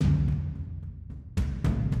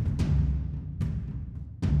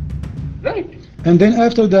Right. And then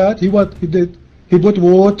after that, he did? He put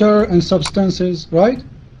water and substances, right?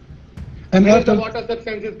 And Where after is the water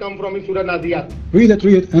substances come from in Surah Naziyat? read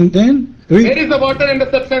it, and then read. Where is the water and the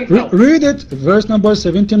substance now? Read it, verse number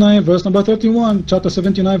 79, verse number 31, chapter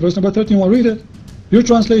 79, verse number 31. Read it. Your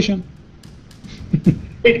translation.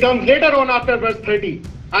 It comes later on after verse 30.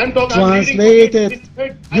 I'm talking. Translate it.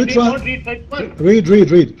 I did not read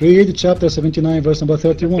 31. Read chapter 79, verse number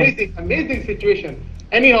 31. Amazing situation.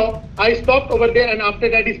 Anyhow, I stopped over there, and after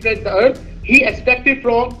that he spread the earth. He extracted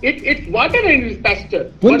from it its water in his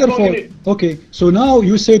pasture. Wonderful. Okay, so now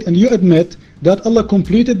you said and you admit that Allah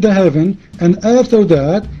completed the heaven, and after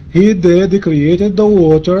that He created the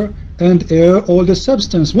water and air, all the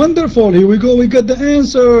substance. Wonderful. Here we go. We got the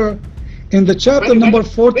answer in the chapter number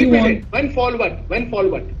 41. When fall what? When fall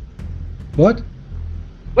what? What?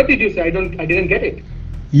 What did you say? I didn't get it.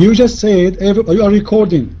 You just said you are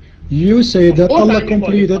recording. You said that Allah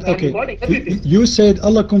completed. Okay. You said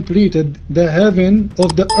Allah completed the heaven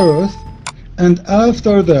of the earth, and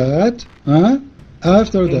after that,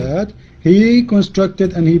 He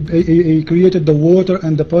constructed and he created the water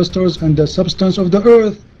and the pastures and the substance of the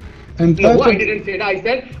earth. And no, I didn't say that. I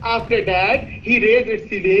said after that He raised its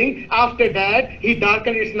ceiling. After that He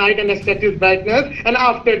darkened its night and extracted its brightness. And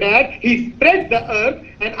after that He spread the earth.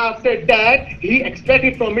 And after that He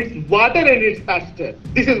extracted from its water and its pasture.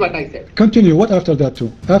 This is what I said. Continue. What after that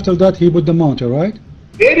too? After that He put the mountain, right?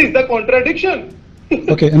 There is the contradiction.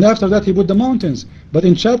 Okay, and after that He put the mountains. But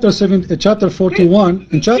in chapter 41,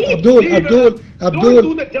 in Abdul,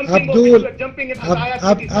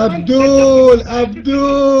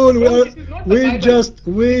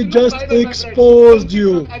 we just exposed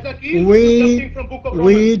you.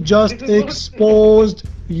 We just exposed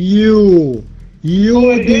you.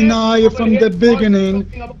 You deny from the beginning.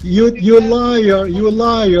 You liar.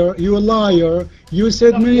 You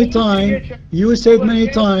said many times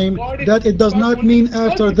that it does not mean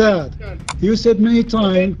after that. You said many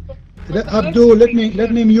times that Abdul, let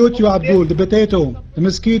me mute you, Abdul, the potato, the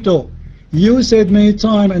mosquito. You said many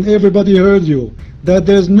times, and everybody heard you, that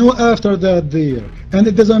there's no after that there, and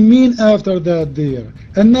it doesn't mean after that there.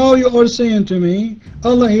 And now you are saying to me,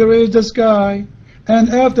 Allah, He raised the sky, and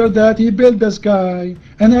after that He built the sky,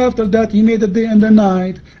 and after that He made the day and the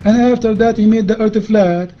night, and after that He made the earth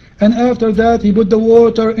flat, and after that He put the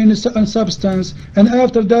water in substance, and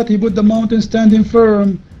after that He put the mountain standing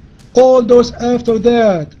firm. All those after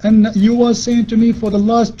that. And you were saying to me for the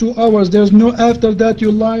last 2 hours, there's no after that,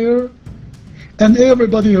 you liar. And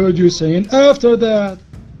everybody heard you saying after that.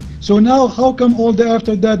 So now how come all the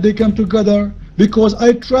after that they come together? Because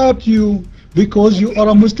I trapped you. Because you are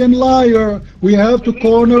a Muslim liar. We have to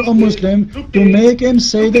corner a Muslim to make him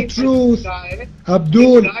say the truth.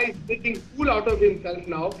 Abdul, this guy is making fool out of himself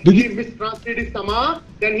now. He mistranslated Sama,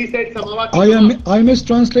 then he said Samawati. I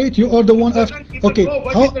mistranslate. You are the one after. Okay,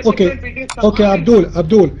 okay,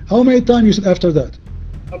 Abdul. How many times you said after that?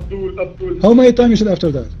 Abdul. How many times you said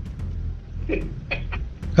after that?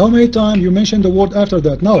 How many times you mentioned the word after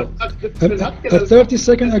that? Now, 30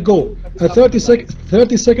 seconds ago, 30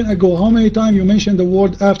 seconds ago, how many times you mentioned the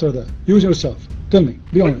word after that? Use yourself. Tell me.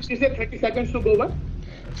 Be honest. You said 30 seconds to go what?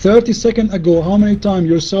 30 seconds ago, how many times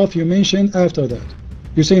yourself you mentioned after that?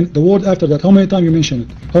 You're saying the word after that. How many times you mention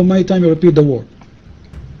it? How many times you repeat the word?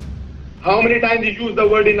 How many times you use the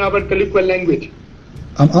word in our colloquial language?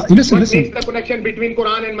 Listen. What makes the connection between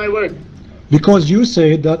Quran and my word? Because you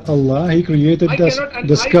said that Allah, He created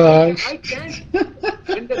the sky. I can't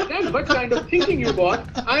understand what kind of thinking you got.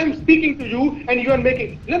 I am speaking to you and you are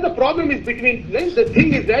making. Then the problem is between. Then the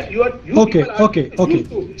thing is that you are. Okay.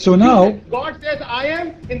 So now. God says I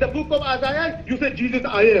am in the book of Isaiah. You said Jesus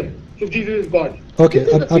I am. So Jesus is God. Okay,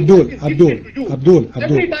 Abdul.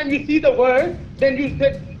 Every time you see the word, then you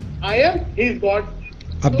say I am. He is God.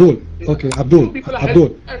 Abdul. Okay, Abdul,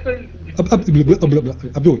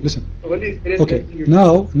 listen. Okay,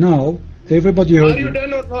 now, everybody heard you.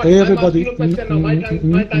 Everybody.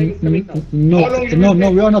 No,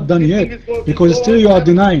 we are not done yet. Because still you are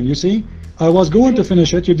denying, you see? I was going to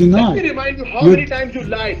finish it, you denied. Let me remind you how many times you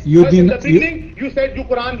lied. In the beginning, you said you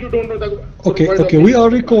Quran, you don't know the Okay, we are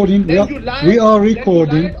recording. We are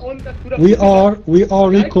recording. We are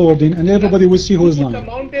recording, and everybody will see who's lying. The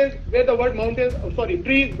mountains where the word mountains,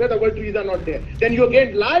 trees where the word trees are not there. Then you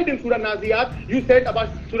again lied in Surah Naziyat. You said about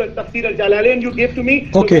Surah Tafsir al-Jalalain. You gave to me.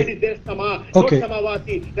 Okay. The word is there, Sama, not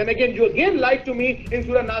Samawati. Then again you again lied to me in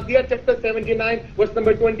Surah Naziyat, chapter 79, verse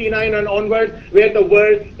number 29 and onwards, where the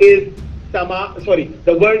word is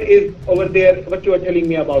the word is over there. What you are telling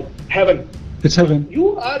me about heaven? It's heaven.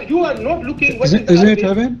 You are not looking. Isn't it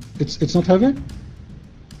heaven? It's not heaven.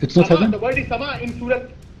 It's not Sama, heaven. the word is Sama in Surah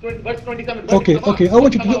verse 27. Okay, okay. I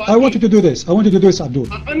want you to do this. I want you to do this, Abdul.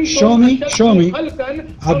 Show me.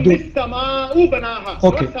 Abdul.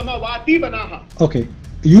 Okay. Okay.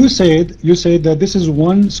 You said that this is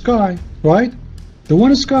one sky, right? The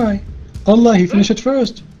one sky. Allah, He finished it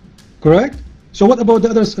first, correct? So what about the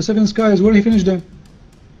other 7 skies? Where He finished them?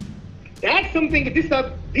 That's something. This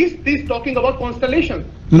talking about constellation.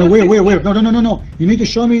 No, wait. No. You need to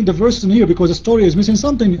show me the verse in here because the story is missing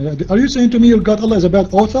something. Are you saying to me your God Allah is a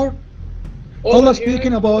bad author? Allah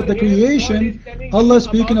speaking about the creation. Allah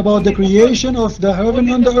speaking about the creation of the heaven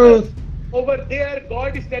and the earth. Over there,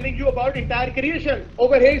 God is telling you about entire creation.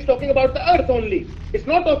 Over here, He's talking about the earth only. It's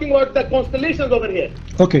not talking about the constellations over here.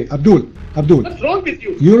 Okay, Abdul. What's wrong with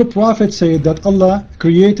you? Your prophet said that Allah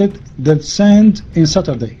created the sand in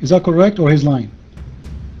Saturday. Is that correct or he's lying?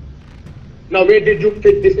 Now, where did you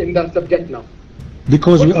fit this in the subject now?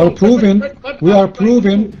 Because we are proving. I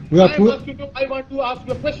want to ask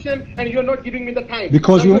you a question and you're not giving me the time.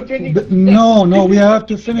 Because no, we have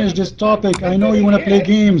to finish this topic. I know you want to play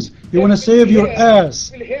games. You want to save your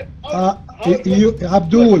ass.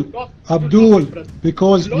 Abdul,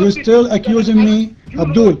 because you're still accusing me.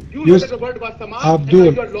 Abdul.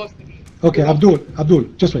 Okay, Abdul,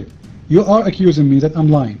 just wait. You are accusing me that I'm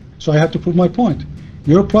lying. So I have to prove my point.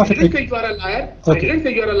 Your prophet. I didn't say you are a liar. Okay. I didn't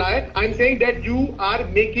say you are a liar. I'm saying that you are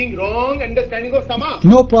making wrong understanding of Sama.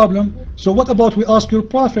 No problem. So what about we ask your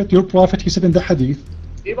prophet? Your prophet, he said in the hadith.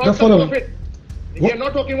 About the prophet. We are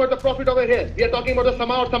not talking about the prophet over here. We are talking about the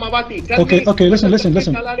Sama or Samawati. Okay, listen.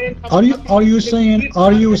 Are you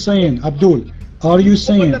saying, Abdul? Are you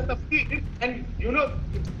saying? And you know,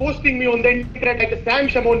 posting me on the internet like Sam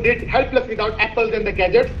Shamoun did, helpless without apples and the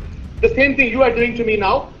gadgets. The same thing you are doing to me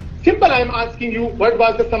now. Simple, I am asking you, what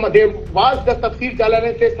was the Sama? There was the Tafsir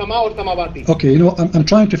Jalalain say Sama or Samawati? Okay, I'm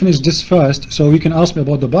trying to finish this first so we can ask me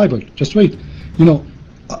about the Bible. Just wait.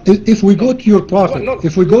 If we go to your prophet,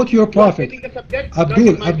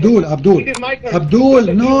 Abdul,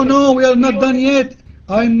 no, we are not done yet.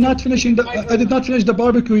 I'm not finishing I did not finish the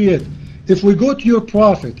barbecue yet. If we go to your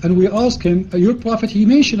prophet and we ask him, your prophet, he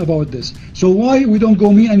mentioned about this. So why we don't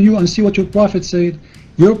go me and you and see what your prophet said?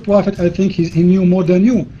 Your prophet, I think he knew more than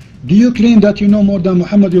you. Do you claim that you know more than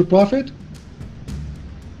Muhammad, your prophet?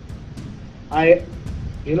 The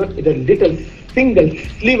little single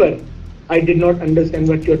sliver, I did not understand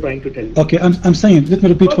what you are trying to tell me. Okay, I'm saying, let me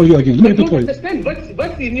repeat for you again. Let me repeat for you. Understand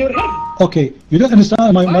what's in your head. Okay, you don't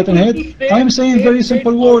understand my head? I am saying very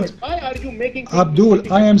simple words. Why are you making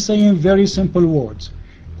Abdul, I am saying very simple words.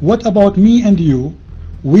 What about me and you?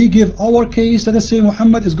 We give our case, let us say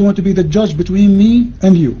Muhammad is going to be the judge between me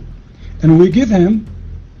and you. And we give him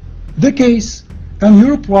the case, and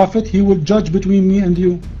your prophet, he will judge between me and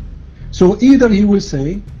you. So either he will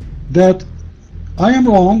say that I am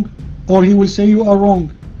wrong, or he will say you are wrong.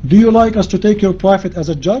 Do you like us to take your prophet as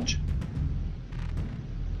a judge?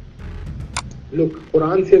 Look,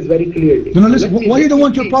 Quran says very clearly. No, listen, why you don't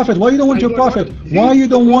want your prophet? Why you don't want your prophet? Why you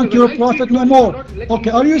don't want your prophet no more?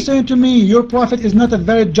 Okay, are you saying to me your prophet is not a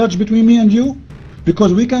valid judge between me and you?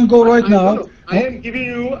 Because we can go right now. I am giving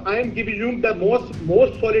you the most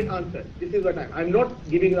solid answer. This is what I'm not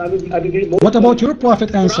giving you. I will give you. What about your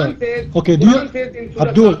prophet answer? Okay,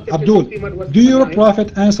 Abdul, do your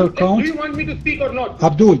prophet answer count? Do you want me to speak or not?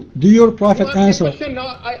 Abdul, do your prophet answer?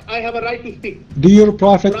 Now I have a right to speak. Do your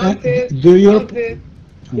prophet do your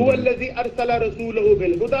هو الذي أرسل رسوله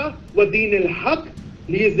بالهدى ودين الحق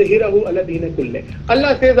ليظهره على دين كله.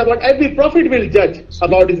 Allah says about every prophet will judge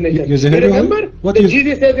about his nation. Remember,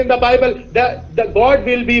 Jesus says in the Bible that the God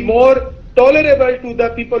will be more tolerable to the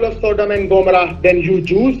people of Sodom and Gomorrah than you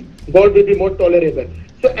Jews. God will be more tolerable.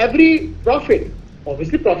 So every prophet,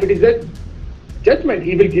 obviously prophet is a judgment.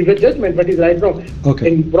 He will give a judgment, but is right wrong.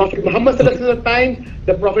 Okay. In Prophet Muhammad's time,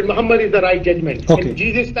 the Prophet Muhammad is the right judgment. Okay. In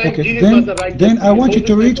Jesus' time, Jesus then, was the right then judgment. I want you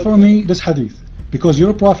to read for me this hadith. Because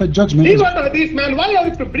your prophet judgment Leave out the hadith, man. Why are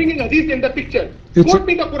you bringing hadith in the picture? Quote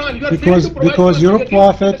me the Quran. You are because your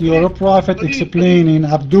prophet explaining,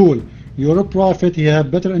 Abdul, your prophet, he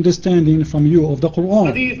have better understanding from you of the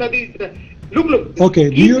Quran. Hadith. Look. Okay,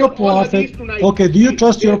 do you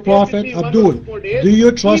trust your prophet, Abdul? Do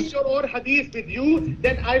you trust? Keep your own hadith with you,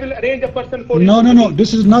 then I will arrange a person for you. No.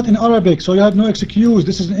 This is not in Arabic, so you have no excuse.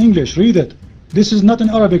 This is in English. Read it. This is not in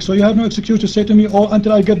Arabic, so you have no excuse to say to me, oh,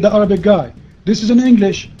 until I get the Arabic guy. This is in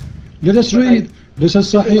English. Let us read. This is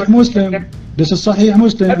Sahih Muslim. This is Sahih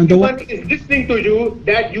Muslim. Everyone is listening to you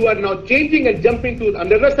that you are now changing and jumping to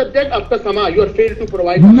another subject after Sama. You are failed to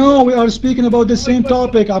provide. No, we are speaking about the same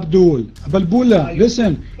topic, Abdul. Balbula,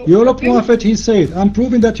 listen. Your prophet, he said, I'm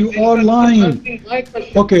proving that you are lying.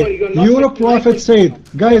 Okay, your prophet said,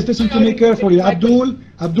 guys, listen to me carefully.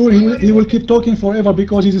 Abdul, he will keep talking forever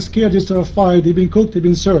because he's scared, he's terrified, he's been cooked, he's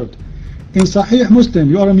been served. In Sahih Muslim,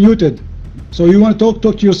 you are muted. So you want to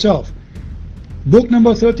talk to yourself. Book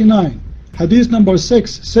number 39, Hadith number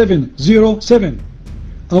 6707.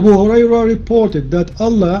 Abu Hurairah reported that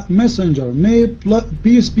Allah Messenger, may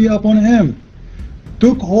peace be upon him,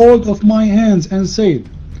 took hold of my hands and said,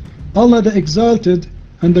 Allah the Exalted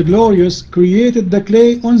and the Glorious created the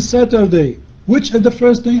clay on Saturday. Which is the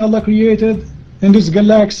first thing Allah created in this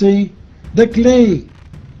galaxy? The clay.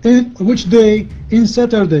 In which day? In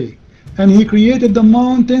Saturday. And He created the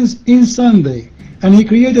mountains in Sunday. And He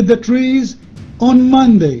created the trees on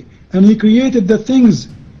Monday. And He created the things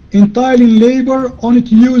entirely in labor on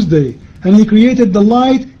Tuesday. And He created the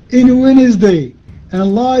light in Wednesday.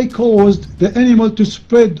 And light caused the animal to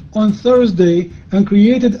spread on Thursday, and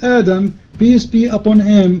created Adam, peace be upon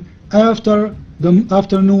him, after the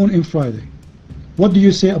afternoon in Friday. What do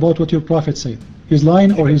you say about what your prophet said? He's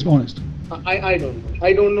lying or he's honest? I don't know.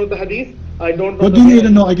 I don't know the hadith. I don't know. What do you need to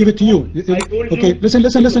know? I give it to you. Okay, listen.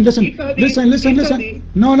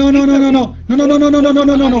 No.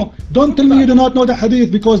 Don't tell me you do not know the hadith,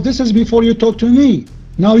 because this is before you talk to me.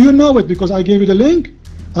 Now you know it because I gave you the link.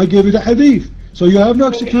 I gave you the hadith. So you have no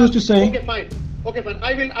excuse to say. Okay, fine.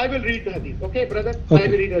 I will read the hadith. Okay, brother. Okay. I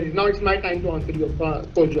will read the hadith. Now it's my time to answer your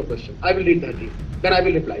question. I will read the hadith. Then I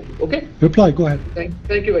will reply to you. Okay. Reply. Go ahead.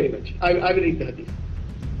 Thank you very much. I will read the hadith.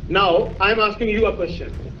 Now I'm asking you a question.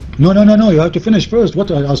 No. You have to finish first.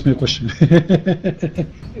 What? Ask me a question.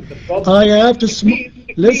 I have to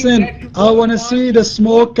listen. I want to see the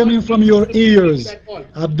smoke coming from your ears.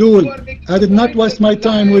 Abdul, I did not waste my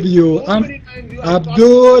time with you.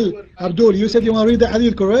 Abdul, you said you want to read the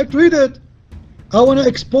hadith, correct? Read it. I want to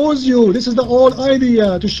expose you. This is the whole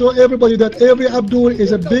idea, to show everybody that every Abdul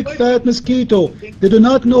is a big fat mosquito. They do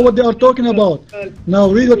not know what they are talking about. Now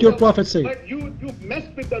read what your prophet said. But you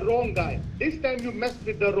messed with the wrong guy. This time you messed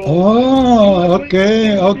with the wrong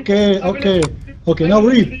guy. Oh, okay. Now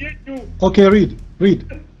read. Okay, read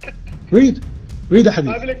the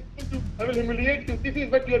hadith. I will humiliate you. This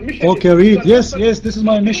is what your mission is. Okay, read. Yes, this is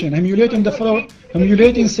my mission. Humiliating the fellow,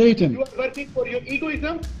 humiliating Satan. You are working for your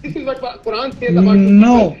egoism. This is what Quran says about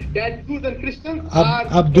no. people, that Jews and Christians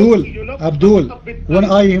Abdul, when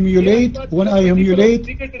I humiliate,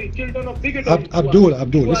 children of bigotry. Abdul,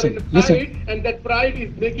 listen. And that pride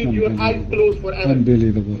is making your eyes closed forever.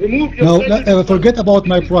 Unbelievable. Remove your now, forget about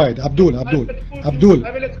my pride. Abdul. I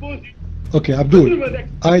will expose you. Okay, Abdul,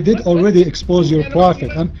 I did already expose your prophet.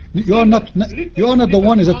 You are not the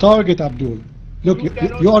one who is a target, Abdul. Look,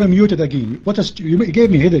 you are muted again. You gave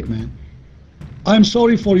me a headache, man. I'm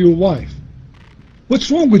sorry for your wife. What's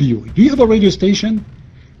wrong with you? Do you have a radio station?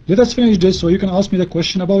 Let us finish this so you can ask me the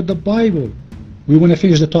question about the Bible. We want to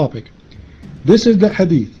finish the topic. This is the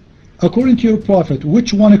hadith. According to your prophet,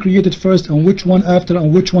 which one created first and which one after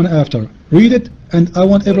and which one after? Read it, and I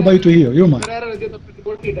want everybody to hear. Your mind.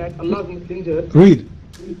 That Allah's messenger, read.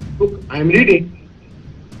 I am reading.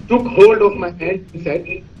 Took hold of my hand and said,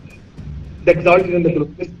 "The Exalted and the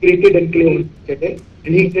Glorious created and clay,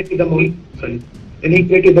 and He created the mountain, and He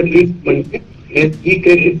created the trees, and He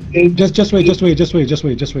created things." Just wait.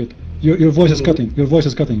 Your voice is cutting. Your voice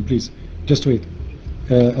is cutting. Please, just wait.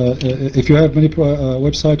 If you have many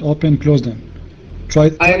website open, close them.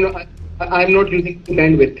 Try. I am not using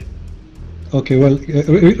bandwidth. Okay, well,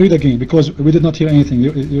 read again, because we did not hear anything.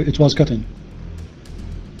 It was cutting.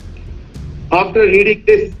 After reading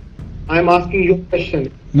this, I am asking you a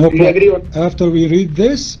question. No do you agree or after we read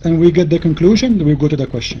this and we get the conclusion, then we go to the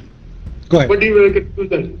question. Go ahead. What do you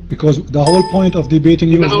conclusion? Because the whole point of debating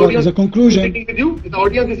you is a conclusion. The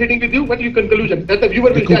audience is sitting with you. What is your conclusion? That the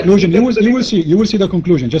viewer will conclusion. You will see the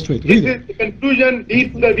conclusion. Just wait. Read it. The conclusion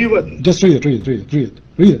leads to the viewers. Just read it.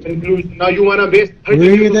 Conclusion. Now you wanna waste.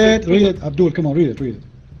 Read it. Abdul, come on, read it.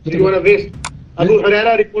 You wanna waste. Abu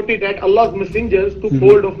Hurairah reported that Allah's messengers took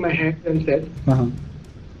hold of my hand and said,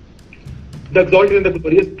 "The Exalted and the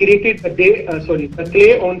Glorious created the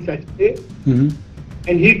clay on Saturday,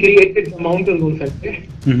 and He created the mountains on Saturday,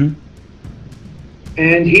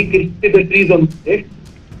 and He created the trees on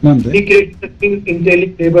Monday. He created the things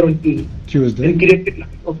entirely labor on Tuesday, and created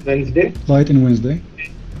light on Wednesday,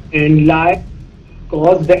 and light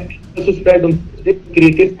caused the angels to spread on Thursday.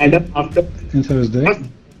 Created Adam after in Thursday,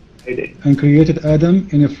 Friday, and created Adam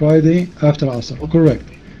in a Friday after Asr. Correct.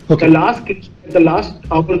 Okay. The last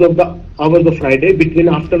hours of Friday, between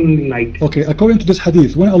afternoon and night. Okay. According to this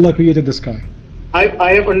hadith, when Allah created the sky,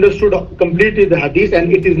 I have understood completely the hadith,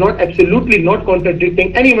 and it is not absolutely not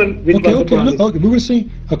contradicting anyone. Okay. We will see.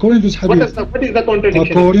 According to this hadith, what is the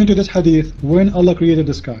contradiction? According to this hadith, when Allah created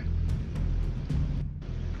the sky,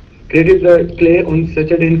 created the clay on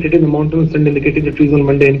Saturday and created the mountain on Sunday, and created the trees on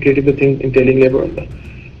Monday and created the thing entailing labor on the.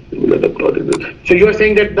 So you are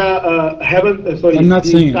saying that the heaven, sorry. I'm not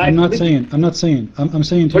saying. I'm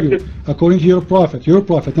saying to you, according to your prophet,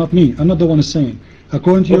 not me. I'm not the one who's saying.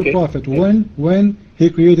 According to your prophet, when he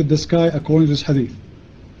created the sky, according to this hadith.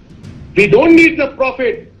 We don't need the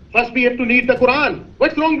prophet. First, we have to need the Quran.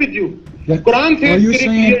 What's wrong with you? Yeah. Quran says. Are you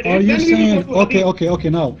saying? Okay.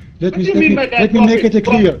 Now let me make it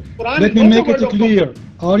clear. Let me make it clear.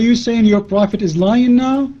 Are you saying your prophet is lying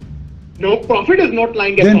now? No, prophet is not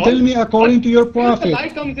lying at all. Then tell me according to your prophet. The lie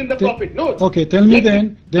comes in the prophet. No. Okay, tell me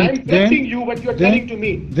then. I'm telling you what you are telling to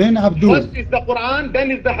me. Then Abdul. First is the Quran,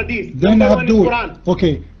 then is the hadith. Then Abdul.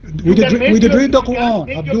 Okay. We did read the Quran.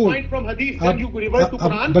 Take Abdul. your point from hadith, then you revert to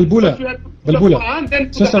Quran. Balbula.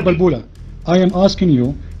 Sister Balbula. I am asking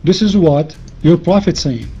you. This is what your prophet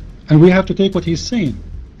saying, and we have to take what he's saying.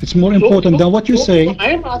 It's more important than what you say. I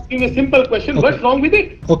am asking a simple question. Okay. What's wrong with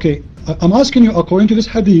it? Okay, I'm asking you according to this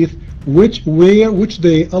hadith, which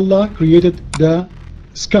day Allah created the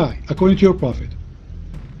sky, according to your prophet.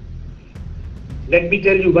 Let me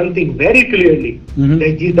tell you one thing very clearly.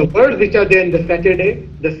 The words which are there in the Saturday,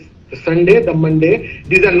 the Sunday, the Monday,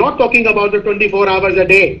 these are not talking about the 24 hours a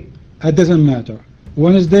day. It doesn't matter.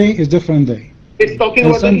 Wednesday is different day. It's talking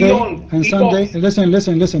about Sunday, the eon. And Sunday, listen.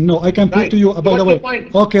 No, I can prove to you. By the way,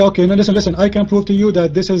 okay. No, listen. I can prove to you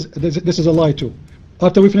that this is a lie too.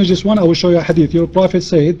 After we finish this one, I will show you a hadith. Your prophet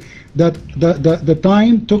said that the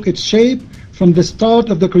time took its shape from the start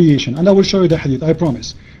of the creation, and I will show you the hadith. I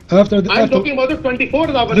promise. I'm talking about the 24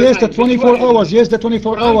 hours. Yes, the 24 hours. Yes, the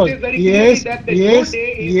 24 hours. Yes.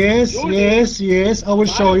 I will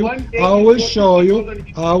show you.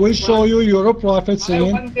 I will show you. Your prophet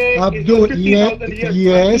saying, Abdul.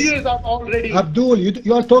 Yes. Abdul,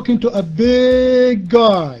 you are talking to a big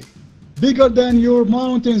guy, bigger than your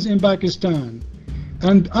mountains in Pakistan.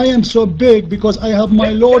 And I am so big because I have my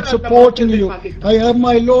Lord supporting you. I have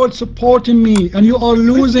my Lord supporting me, and you are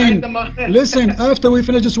losing. Listen, after we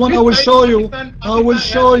finish this one, I will show you.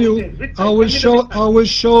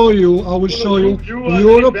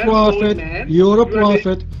 Your prophet.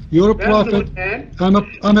 I'm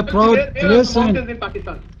a proud.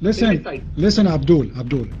 Listen, Abdul.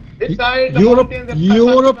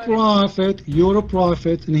 You're a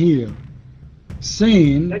prophet in here,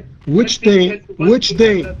 saying which day, listen,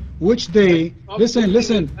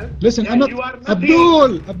 I'm not,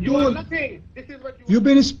 Abdul, you've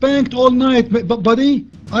been spanked all night, but buddy,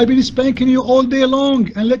 I've been spanking you all day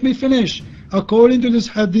long, and let me finish. According to this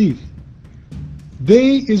hadith,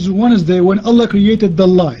 day is Wednesday when Allah created the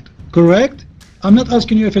light, correct? I'm not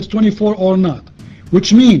asking you if it's 24 or not,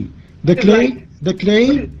 which means the clay,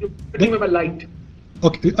 light.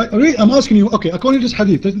 Okay, I'm asking you, okay, according to this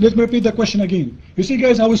hadith, let me repeat the question again. You see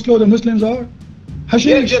guys how slow the Muslims are?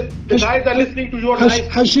 Hashish. Yes, the guys are listening to your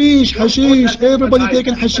hashish, everybody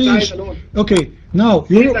taking hashish. Okay, now,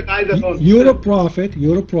 you're a prophet,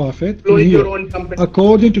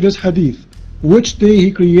 according to this hadith, which day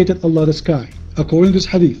he created Allah the sky? According to this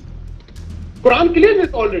hadith. Quran clears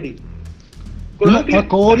this already.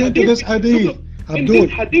 According to this hadith. In this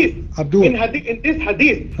hadith,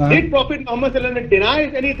 did Prophet Muhammad deny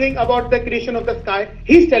anything about the creation of the sky?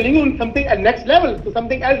 He's telling you something at next level, to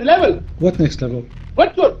something else level. What next level?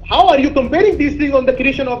 How are you comparing these things on the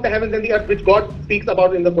creation of the heavens and the earth, which God speaks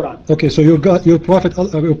about in the Quran? Okay, so your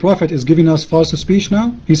prophet is giving us false speech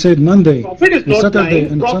now. He said Monday, Prophet is not Saturday,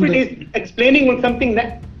 lying. Prophet is explaining on something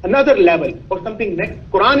another level or something next.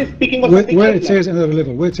 Quran is speaking of something where it says another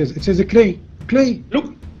level. Where it says a clay.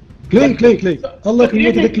 Look. Clay. Allah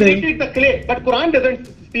created the clay. But Quran doesn't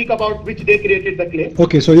speak about which day created the clay.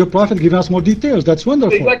 Okay, so your prophet giving us more details. That's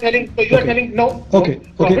wonderful. So you are telling no. Okay,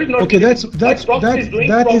 that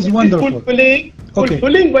is wonderful.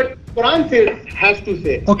 Fulfilling what Quran says has to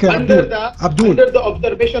say. Okay, under the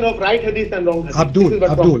observation of right hadith and wrong hadith.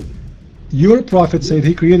 Abdul, your prophet said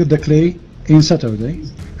he created the clay in Saturday,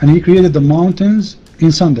 and he created the mountains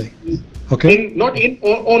in Sunday. Okay. On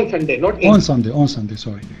Sunday. On Sunday.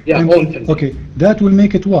 Sorry. Yeah, on Sunday. Okay, that will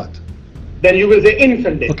make it what? Then you will say in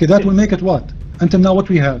Sunday. Okay, that will make it what? Until now, what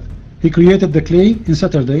we have? He created the clay in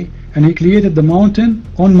Saturday, and he created the mountain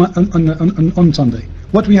on Sunday.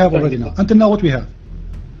 What we have already now? Until now, what we have?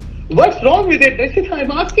 What's wrong with it? That's it.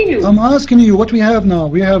 I'm asking you. I'm asking you what we have now.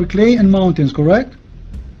 We have clay and mountains, correct?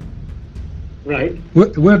 Right.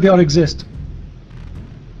 Where they are exist?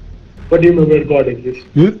 What do you mean where God exists?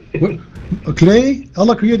 Yeah. Clay,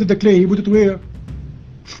 Allah created the clay, He put it where?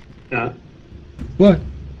 Yeah. What?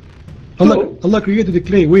 Allah created the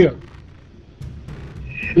clay where?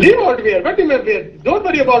 Leave out where. What do you mean where? Don't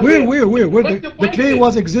worry about Where? What's The point clay is?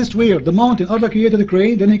 was exist where? The mountain. Allah created the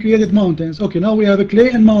clay, then He created mountains. Okay, now we have a clay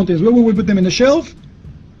and mountains. Where will we put them in the shelf?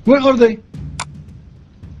 Where are they?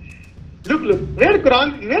 Look, where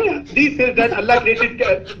Quran, where these says that Allah created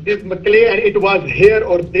this clay and it was here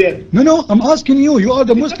or there. No, I'm asking you. You are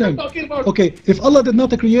the This is what I'm Muslim. talking about. Okay, if Allah did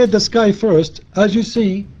not create the sky first, as you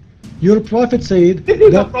see, your prophet said This is the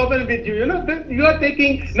that. problem with you. You know, you are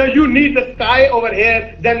taking, now you need the sky over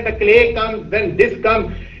here, then the clay comes, then this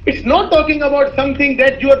comes. It's not talking about something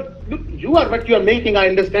that you are, look, you are what you are making. I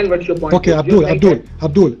understand what your point Okay, is. You're saying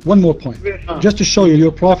Abdul, one more point. Just to show you,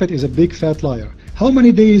 your prophet is a big fat liar. How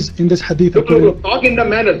many days in this hadith? Look, talk in the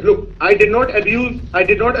manners. Look, I did not abuse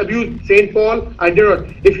Saint Paul. I did not.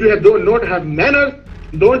 If you don't have manners,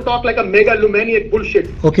 don't talk like a megalomaniac bullshit.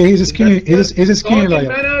 Okay, he's a skinny, he's a skinny Talk in liar.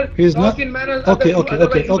 manners, He's talk not. in manners, Okay,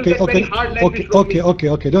 otherwise you will get very hard language from me.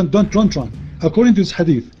 okay. Don't run. According to this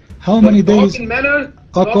hadith, how many days? Talk in manners.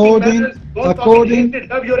 According- Don't according- talk in hatred,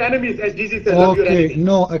 love your enemies, as Jesus said. Love your Okay, enemies.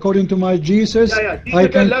 no. According to my Jesus, Yeah. Jesus I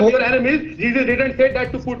said, can. love your enemies. Jesus didn't say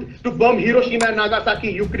that to bomb Hiroshima and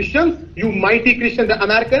Nagasaki. You Christians, you mighty Christians, the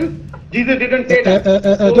Americans. Jesus didn't say that.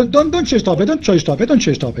 So- Don't change topic. Don't change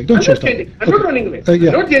topic. I'm not changing. I'm not running away. Yeah.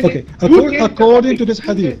 I'm not changing. Okay. You change the According to topic. this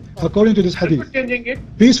hadith. According to this I'm hadith. not changing it.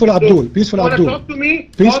 Peaceful So, Abdul. Peaceful you wanna Abdul. talk to me?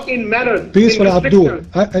 Peace- Talk in manners. Peaceful in Abdul.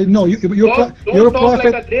 restrictions. No, you're Don't talk like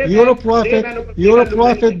prophet. a layman- You're a layman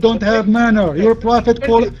prophet. of- Don't have manner. Your prophet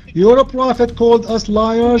called us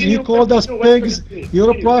liars. He called us pigs.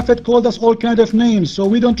 Your prophet called us all kind of names. So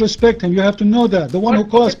we don't respect him. You have to know that. The one who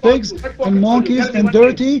calls us pigs and monkeys and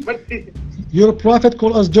dirty. Your prophet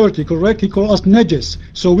called us dirty, correct? He called us najis.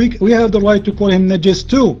 So we have the right to call him najis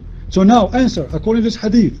too. So now answer, according to this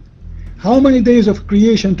hadith, how many days of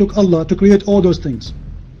creation took Allah to create all those things?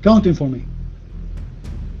 Count them for me.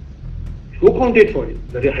 Who counted for you?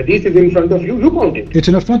 The hadith is in front of you. You count it. It's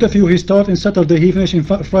in front of you. He started in Saturday, he finished in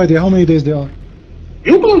Friday. How many days they are?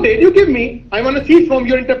 You count it. You give me. I want to see from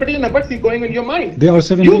your interpretation of what's going in your mind. They are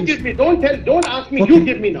 7 You days. give me. Don't ask me. Okay. You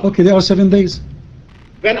give me now. Okay, they are 7 days.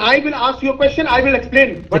 When I will ask you a question, I will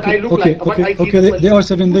explain what Okay, I look okay, like. What okay, I see okay, the they are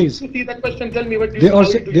 7 question. days. You see that question, tell me what you They are how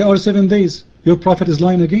it they are 7 days. Your prophet is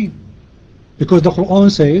lying again, because the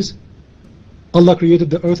Quran says Allah created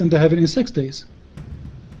the earth and the heaven in 6 days.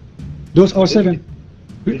 Those are 7.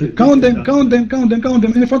 Count them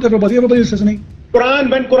in front of everybody. Everybody is listening.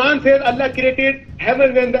 When Quran says Allah created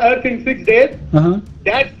heaven and the earth in 6 days,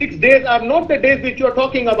 that 6 days are not the days which you are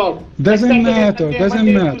talking about. Doesn't Saturday, matter. Sunday, Doesn't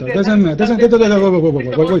Monday, matter. Tuesday, Doesn't matter.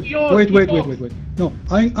 Wednesday, Wait. No,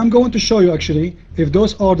 I'm going to show you actually if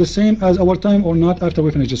those are the same as our time or not after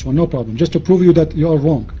we finish this one. No problem. Just to prove you that you are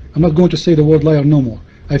wrong. I'm not going to say the word liar no more.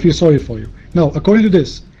 I feel sorry for you. Now, according to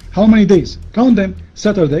this, how many days? Count them.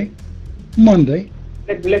 Saturday, Monday,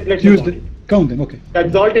 Let's Tuesday. Count them. Okay.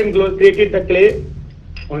 That Zoltan created the clay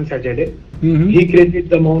on Saturday. He created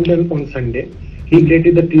the mountain on Sunday. He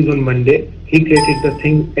created the trees on Monday. He created the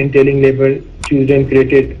thing entailing labor Tuesday and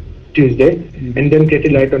created Tuesday. And then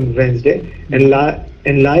created light on Wednesday. And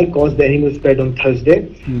lie caused the animal spread on Thursday.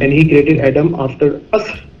 And he created Adam after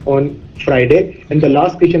Asr on Friday. And the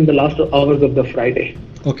last creation, the last hours of the Friday.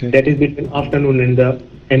 Okay. That is between afternoon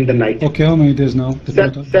and the night. Okay, how many days now?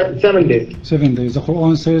 7 days. 7 days. The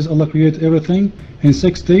Quran says Allah created everything in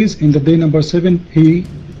 6 days. In the day number 7,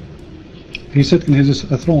 He sat in His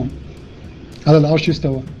throne. على العرش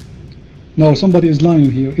استوى. Now somebody is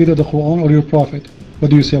lying here, either the Quran or your Prophet.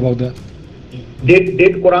 What do you say about that? Did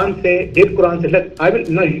Quran say? Look, I will.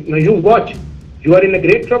 Now you watch. You are in a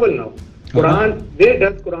great trouble now. Quran. Where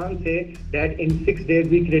does Quran say that in 6 days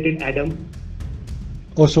we created Adam?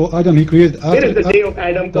 Also, Adam, he created after. Where is the day of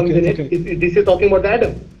Adam comes in it? This is talking about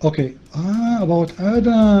Adam. Okay. About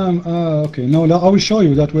Adam. Okay. No, I will show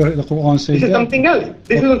you that where the Quran says This is that. something else.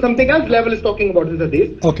 This is on something else. Level is talking about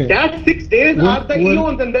this. Okay. That 6 days are the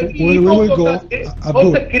eons and the epochs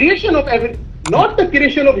of the creation of everything. Not the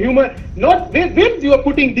creation of human. Not where you are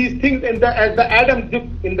putting these things in as the Adam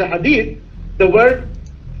in the Hadith. The word.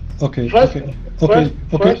 Okay. First,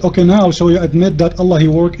 Okay. Now, so you admit that Allah He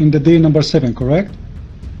worked in the day number 7, correct?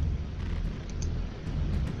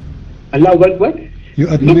 Allah worked what? You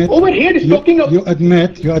admit. Look, over here is talking of. You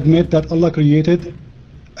admit that Allah created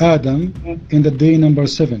Adam in the day number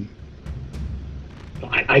 7.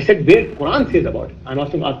 I said where Quran says about it. I'm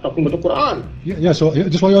talking about the Quran. Yeah. So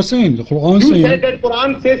that's what you're saying. The Quran You saying. said that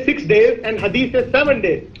Quran says 6 days and Hadith says 7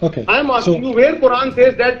 days. Okay. I'm asking you where Quran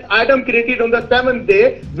says that Adam created on the 7th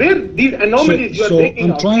day. Where these anomalies you are taking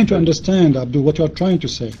I'm out. trying to understand, Abdul, what you are trying to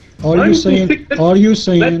say. Are you saying? When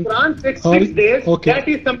Quran says 6 days, Okay. that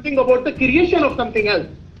is something about the creation of something else.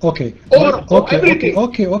 Okay. Or everything.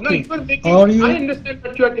 Okay. No, you are making, Are you? I understand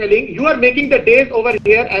what you are telling. You are making the days over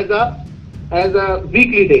here as a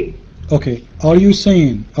weekly day. Okay. Are you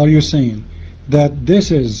saying that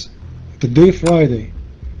this is the day Friday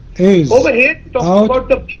is Over here, talking out about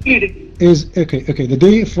the weekly day. is okay. The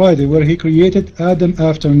day Friday where he created Adam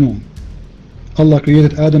afternoon. Allah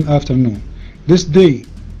created Adam afternoon. This day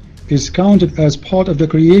is counted as part of the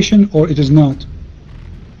creation, or it is not?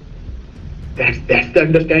 That's the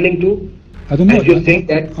understanding too. I don't know. And you think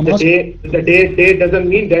that I'm the asking- day doesn't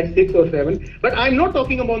mean that 6 or 7. But I'm not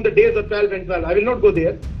talking about the days of 12 and 12. I will not go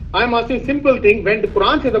there. I'm asking simple thing. When the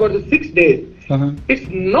Quran says about the 6 days, it's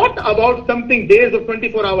not about something days of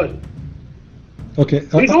 24 hours. Okay,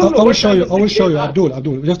 We don't know I will what show time you. of I will the show day you, are.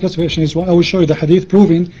 Abdul. Just let's finish this one. I will show you the hadith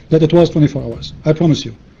proving that it was 24 hours. I promise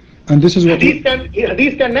you. And this is what.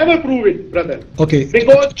 Hadith can never prove it, brother. Okay.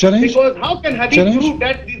 Because Challenge. how can Hadith Challenge? prove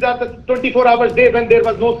that these are the 24 hours day when there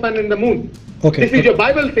was no sun in the moon? Okay. This is your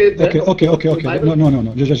Bible says that. Okay. Bible-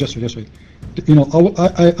 No. Just wait. You know,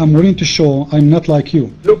 I'm willing to show I'm not like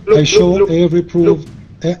you. Look, I show look, every proof.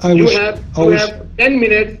 I You wish. have I wish. 10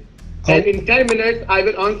 minutes, and in 10 minutes I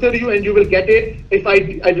will answer you and you will get it. If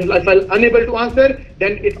I'm unable to answer,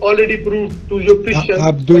 then it's already proved to your Christian.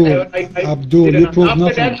 Abdul, you proved after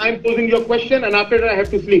nothing. that, I'm posing your question, and after that I have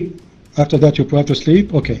to sleep. After that, you have to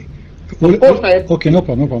sleep. Okay. Of course I have. Okay, no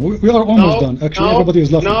problem. We are almost done. Actually, everybody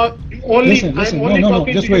is laughing. Now, you only, Listen. I'm only No.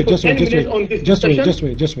 talking Just to you wait. for 10 minutes on this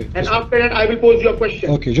discussion, Just wait. and after that I will pose your question.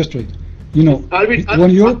 Okay, just wait. You know, Are we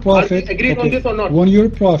agreed on this or not? When your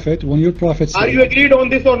prophet Are said, you agreed on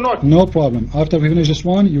this or not? no problem. After we finish this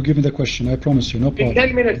one, you give me the question. I promise you, no In problem.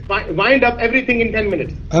 10 minutes, wind up everything in 10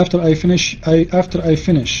 minutes. After I finish,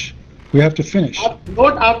 we have to finish.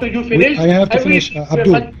 Not after you finish. I have to finish,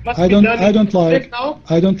 Abdul. I don't like.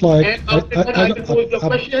 And after that, I will pose the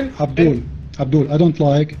question. Abdul, I don't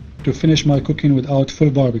like to finish my cooking without full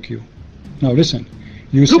barbecue. Now listen,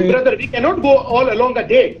 you Look, say. brother, we cannot go all along a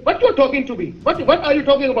day. What you're talking to me? What are you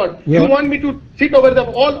talking about? Well- You want me to sit over the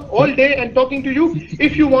all day and talking to you?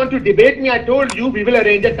 If you want to debate me, I told you we will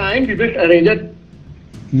arrange a time. We will arrange a.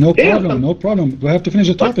 No Damn. problem. We have to finish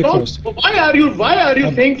the topic first. Why are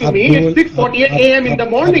you saying to me it's 6:48 a.m. in the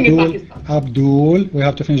morning in Pakistan? Abdul, we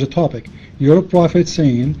have to finish the topic. Your prophet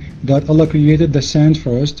saying that Allah created the sand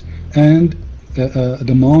first and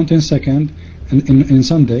the mountain second in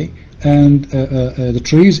Sunday and the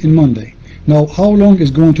trees in Monday. Now, how long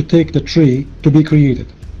is going to take the tree to be created?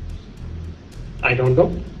 I don't know.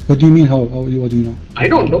 What do you mean? What do you know? I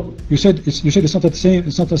don't know. You said it's not the same.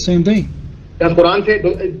 It's not the same day. Does Quran say?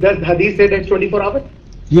 Does Hadith say that's 24 hours?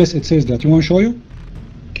 Yes, it says that. You want to show you?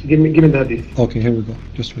 Give me the Hadith. Okay, here we go.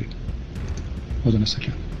 Just wait. Hold on a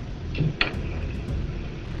second.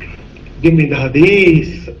 Give me the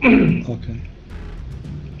Hadith. Okay.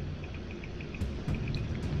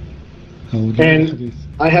 How do And hadith?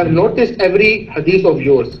 I have noticed every Hadith of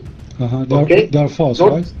yours. Okay. They are false,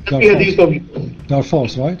 Not right? every Hadith of yours. They are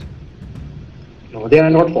false, right? No, they are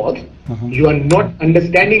not false. Uh-huh. You are not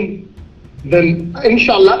understanding. Then,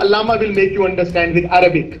 inshallah, Allama will make you understand with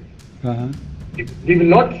Arabic. Uh-huh. We will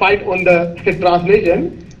not fight on the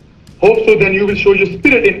translation. Hope so, then you will show your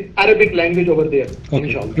spirit in Arabic language over there. Okay.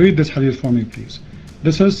 Inshallah. Read this hadith for me, please.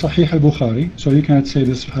 This is Sahih al-Bukhari, so you cannot say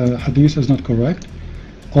this hadith is not correct.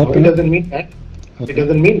 No, it Open doesn't mean that. Okay. It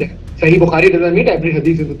doesn't mean that. Sahih Bukhari doesn't mean every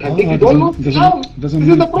hadith is authentic. Ah, You don't know doesn't Islam. mean- This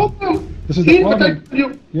mean- is the problem. This is the See what I problem. told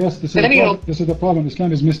you. Yes, this is the Anyhow. problem. This is the problem.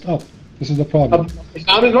 Islam is messed up. This is the problem.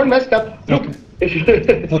 Islam is not messed up. Look,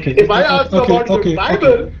 Okay. if, if I ask you about your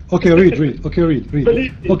Bible, Okay, read. Okay, read.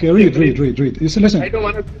 Believe me. Okay, read. Listen. I don't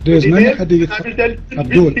want to. There's many hadith. I will tell you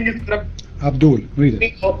Abdul. which thing is corrupt. Abdul, read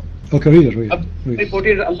it. So, Okay, read it. I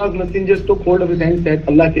quoted Allah's messengers took hold of his hand and said,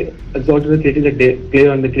 Allah exalted the created the day,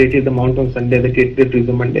 clear on the created the mount on Sunday, the created the trees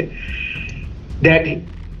on Monday. That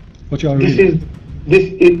What you are this reading?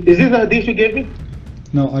 is this the hadith you gave me?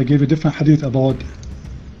 No, I gave you different hadith about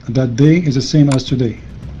that day is the same as today.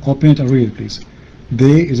 Open it and read it, please.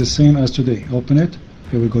 Day is the same as today. Open it.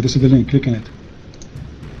 Here we go. This is the link. Click on it.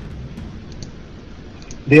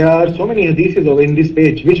 There are so many hadiths over in this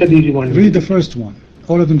page. Which hadith you want? Read the first one.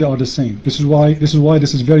 All of them they are the same. This is why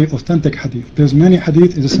this is very authentic hadith. There's many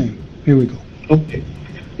hadith is the same. Here we go. Okay.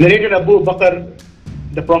 Narrated Abu Bakr,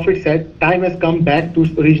 the Prophet said, time has come back to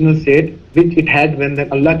its original state, which it had when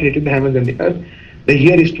Allah created the heavens and the earth. The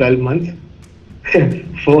year is 12 months,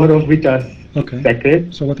 4 of which are Okay.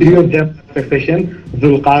 sacred. So what is 3 it? of them are succession,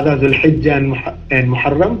 Dhul Qada, Dhul Hijjah and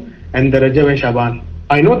Muharram, and the Rajab and Shaban.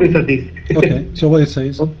 I know this hadith. Okay. So what it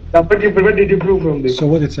says? What did you prove from this? So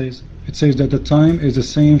what it says? It says that the time is the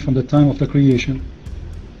same from the time of the creation.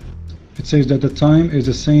 It says that the time is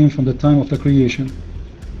the same from the time of the creation.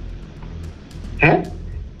 Huh?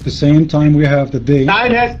 The same time we have the day.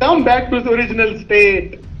 Time has come back to its original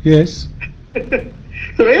state. Yes.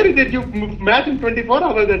 So where did you imagine 24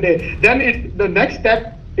 hours a day? Then the next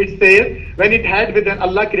step it says when it had with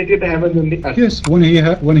Allah created the heavens and the earth. Yes, when he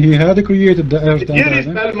had created the earth The and year the is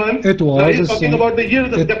heaven, 12 months. it was Now the he's talking same. about the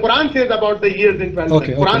years. The Quran says about the years in 12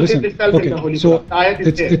 Okay, months. Quran listen. says itself in the Holy So Quran. The ayat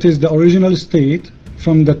is there. it is the original state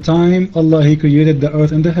from the time Allah He created the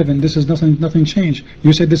earth and the heaven. This is nothing changed.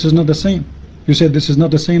 You said this is not the same. You said this is not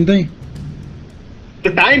the same day.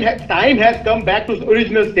 The time has come back to its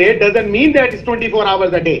original state doesn't mean that it's 24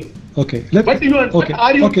 hours a day. Okay. But you are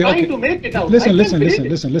trying to make it out?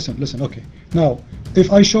 Listen. Okay. Now,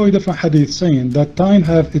 if I show you different hadith saying that time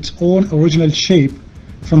have its own original shape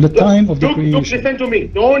from the time of the creation. Listen to me.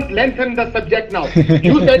 Don't lengthen the subject now.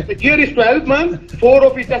 You said the year is 12 months, 4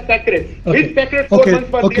 of it are sacred. Okay. Which sacred 4 months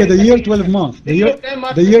per Okay, the year 12 months. The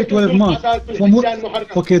year 12 months.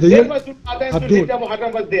 Okay, the year. Abdul.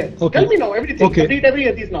 Was there. Okay. Tell me now everything. Okay. Read every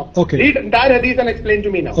hadith now. Okay. Read entire hadith and explain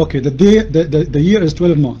to me now. Okay, the year is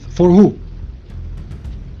 12 months. For who?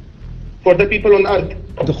 For the people on earth.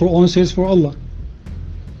 The Quran says for Allah.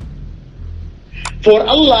 For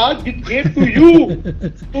Allah, it gave to you.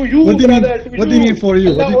 To you, What do you mean? brother. What do you mean for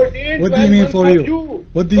you? What do you mean for you?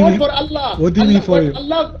 What do you mean for Allah? What do you mean for you?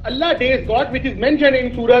 Allah days God, which is mentioned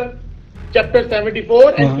in Surah chapter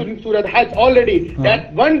 74 and in Surah Hajj already,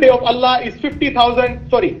 that one day of Allah is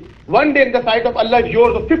 50,000. Sorry, one day in the sight of Allah is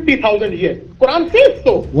yours of 50,000 years. Quran says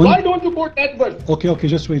so. Why don't you quote that verse? Okay,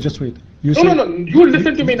 just wait. You No. You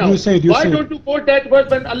listen to me now. Why don't you quote that verse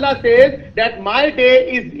when Allah says that my day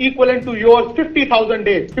is equivalent to yours 50,000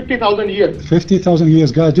 days, 50,000 years? 50,000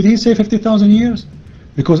 years, guys. Did he say 50,000 years?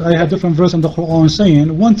 Because I have different verse in the Quran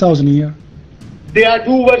saying 1,000 year. There are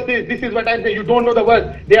two verses. This is what I'm saying. You don't know the verse.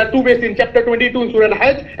 There are two verses in chapter 22 in Surah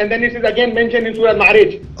Hajj, and then it is again mentioned in Surah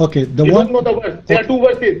Ma'arij. Okay, you don't know the verse. There are two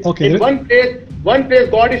verses. Okay. In one place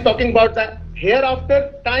God is talking about the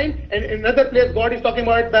hereafter time, and in another place God is talking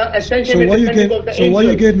about the ascension and descending of the angels. Why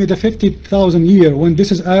you gave me the 50,000 year when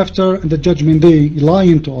this is after the judgment day,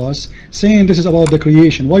 lying to us, saying this is about the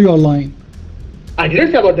creation? Why you are lying? I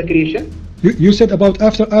didn't say about the creation. You said about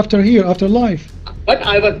after life. But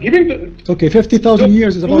I was giving to... Okay, 50,000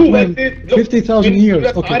 years is about when? 50,000 years.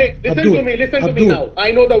 Okay. Listen to me now.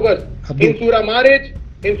 I know the verse. In Surah Ma'arij,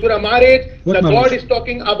 the God is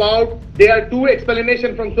talking about, there are two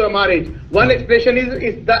explanations from Surah Ma'arij. One explanation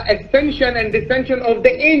is the ascension and descension of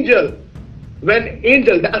the angel. When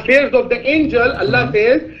the affairs of the angel, Allah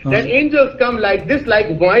says that angels come like this,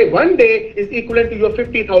 like why one day is equivalent to your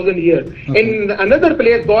 50,000 years. In another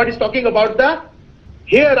place, God is talking about the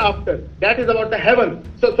hereafter. That is about the heaven.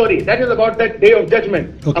 That is about that day of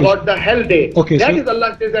judgment, about the hell day. That is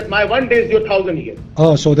Allah says that my one day is your 1,000 years.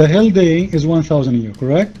 Oh, so the hell day is 1,000 years,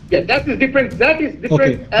 correct? Yeah, that is different.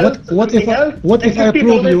 Okay. What if I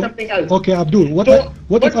prove you? Okay, Abdul.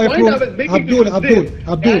 What if I prove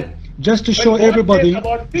Abdul? Just to show everybody,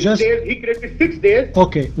 about 6 days, he created 6 days.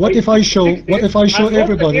 Okay, what if I show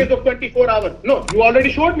everybody? The days of 24 hours. No, you already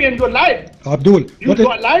showed me and you lied. Abdul,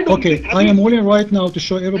 lied. Okay, I am willing right now to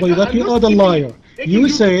show everybody that you are the liar. You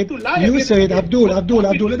said, Abdul,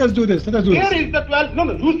 let us do this. Where is the 12?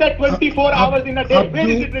 No, you said 24 hours in a day. Where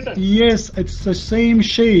is it written? Yes, it's the same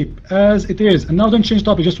shape as it is. And now don't change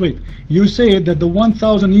topic, just wait. You said that the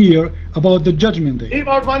 1,000 year about the judgment day.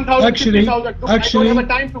 About 1,000, 50,000. Actually,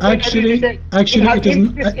 it is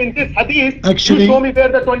in this hadith, you show me where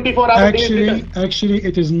the 24 hour day is written. Actually,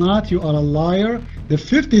 it is not. You are a liar. The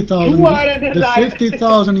 50,000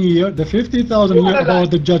 year about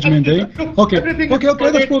the judgment day. Okay,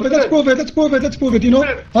 let's prove it. You know,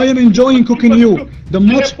 I am enjoying cooking you. The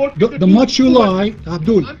much you lie,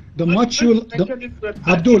 Abdul.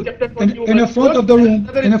 Abdul, in front of the room.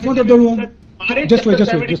 Just wait.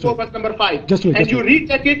 Number 5. And you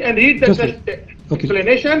recheck it and read the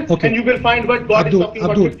explanation, and you will find what God is talking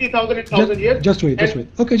about 50,000 and 1,000 years. Just wait.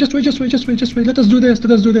 Okay, just wait. Let us do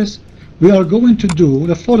this. We are going to do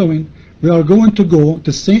the following. We are going to go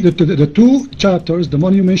to the two chapters, the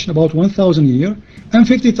one you mentioned about 1,000 year and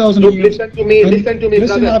 50,000 years. Listen to me, listen,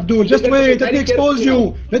 brother. Abdul, just wait. Let me expose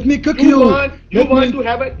you. Let me cook you. You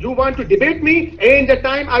want to debate me? In the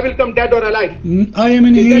time I will come dead or alive. I am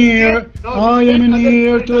in here. I am in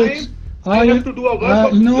here to. I have to do a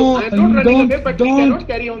work.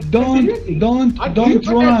 Don't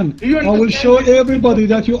run. I will show everybody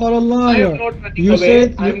that you are a liar. You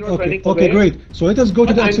said okay, great. So let us go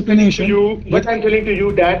to the explanation. But I'm telling to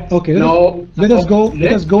you that let us go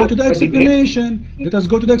to the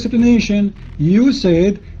explanation. You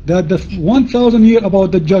said that the 1,000 year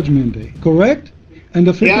about the judgment day, correct? And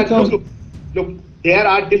the 50,000. Look, there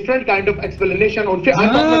are different kind of explanation on.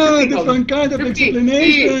 Different kind of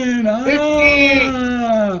explanation.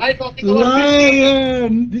 50. Liar.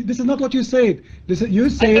 This is not what you said. You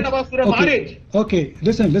said. Okay.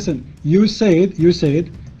 Listen. You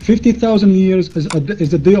said 50,000 years is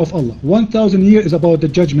the day of Allah. 1,000 years is about the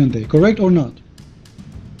judgment day. Correct or not?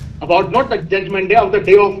 About not the judgment day, of the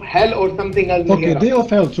day of hell or something else. Okay, day of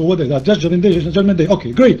hell. So what is that? Judgment day.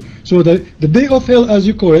 Okay, great. So the day of hell, as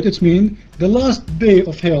you call it, it's mean the last day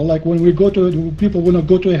of hell, like when we go to, people will not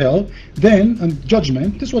go to hell, then, and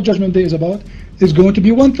judgment, this is what judgment day is about, is going to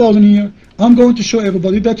be 1,000 years. I'm going to show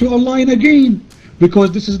everybody that you are lying again,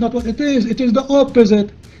 because this is not what it is the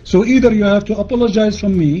opposite. So either you have to apologize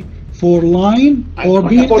from me for lying or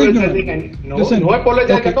being ignorant. No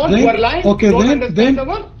apologize at all. You are lying. Okay, then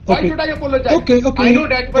why should I apologize? Okay. I know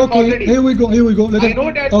that verse already. Here we go. I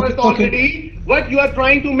know that verse already. What you are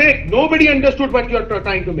trying to make. Nobody understood what you are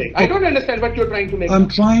trying to make. I don't understand what you are trying to make. I'm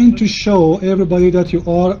trying to show everybody that you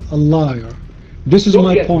are a liar. This is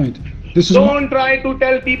my point. Don't try to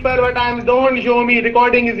tell people what I am. Don't show me.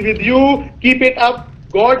 Recording is with you. Keep it up.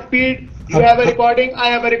 Godspeed. You have a recording, I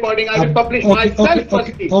have a recording. I will publish myself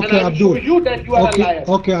firstly. And I will show you that you are a liar.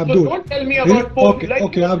 Okay, Abdul. So don't tell me about Pope.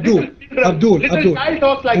 Okay, Abdul. Little child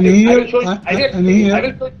talks like this. I will show you.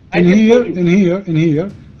 And here,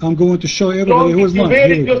 I'm going to show everybody who is lying.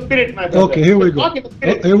 Where is your spirit, my brother? Okay, here we go.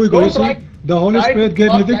 Here we go. You see, the Holy Spirit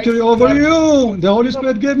gave me victory over you. The Holy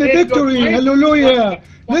Spirit gave me victory. Hallelujah.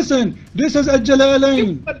 Listen, this is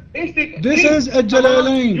Al-Jalalain. This is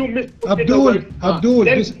Al-Jalalain. Abdul,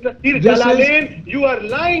 this is Jalalain. You are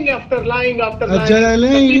lying after lying after lying.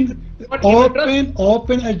 Al-Jalalain,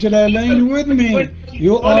 open Al-Jalalain with me.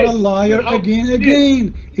 You are a liar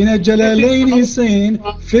again. In Al-Jalalain is saying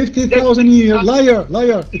 50,000 years. Liar.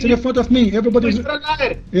 It's in front of me. Everybody's.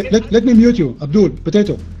 Let me mute you, Abdul,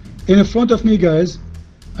 potato. In front of me, guys.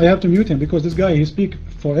 I have to mute him because this guy, he speaks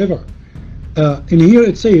forever. In here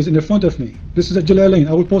it says in the front of me, this is a Jalalain.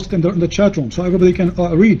 I will post it in the chat room so everybody can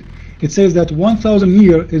read. It says that 1,000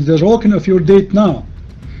 years is the reckoning of your date now,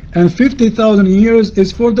 and 50,000 years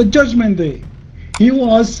is for the judgment day. He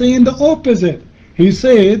was saying the opposite. He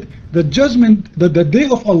said the judgment, the day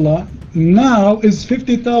of Allah now is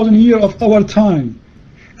 50,000 years of our time,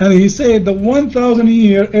 and he said the 1,000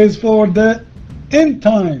 years is for the end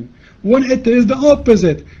time, when it is the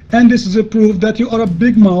opposite. And this is a proof that you are a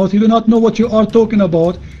big mouth. You do not know what you are talking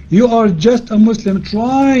about. You are just a Muslim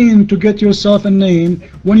trying to get yourself a name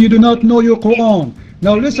when you do not know your Quran.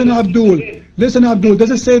 Now listen, Abdul. Does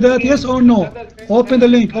it say that? Yes or no? Open the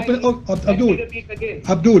link.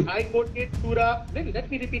 Abdul. I quoted Surah. Let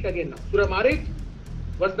me repeat again now. Surah Marij,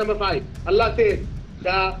 verse number 5. Allah says,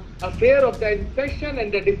 the affair of the inspection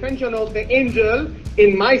and the defension of the angel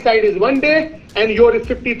in my side is 1 day and yours is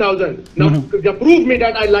 50,000. Now prove me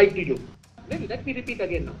that I lied to you. Let me repeat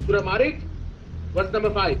again now. Surah Marij, verse number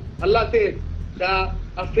 5. Allah says, the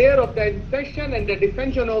affair of the inspection and the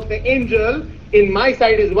defension of the angel in my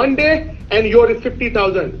side is 1 day and yours is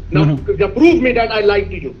 50,000. Now prove me that I lied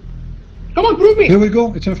to you. Come on, prove me. Here we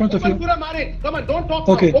go. It's in front of you. Surah Marij. Come on, don't talk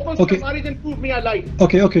now. Open Surah Marij and prove me I lied.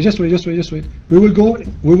 Okay. Just wait. We will go.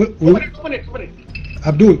 Open it.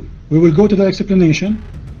 Abdul, we will go to the explanation.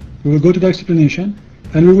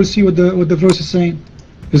 And we will see what the verse is saying.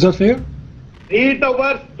 Is that fair? Read the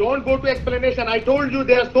verse. Don't go to explanation. I told you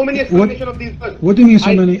there are so many explanations of these verses. What do you mean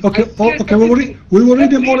so many? Okay. We will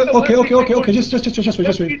read them all. Okay.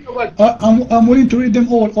 Just wait. I'm willing to read them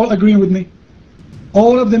all agreeing with me.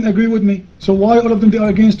 All of them agree with me. So why all of them they are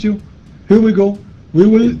against you? Here we go. We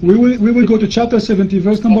will go to chapter 70,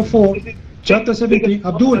 verse number 4. Chapter 70.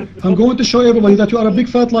 Abdul, I'm going to show everybody that you are a big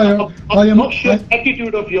fat liar. I am.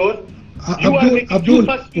 Attitude of yours. Abdul,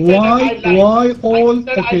 why all?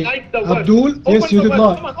 Okay. Abdul, yes, you did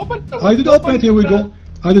lie. I did open it. Here we go.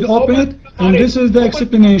 I did open it, and this is the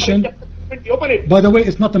explanation. By the way,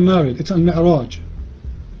 it's not a married. It's a Mi'raj.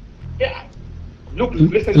 Yeah. Look,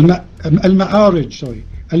 listen. Al-Ma'arij, sorry.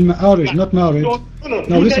 Al-Ma'arij, not married. No.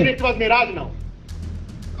 Now You listen. said it was Miraj now.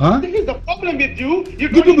 Huh? This is the problem with you.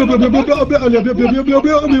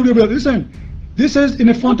 Listen. This is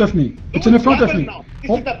in front of me. It's in front of me.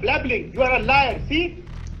 This is the blabbling. You are a liar. See?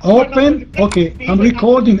 Open. Okay. I'm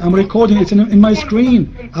recording. It's in my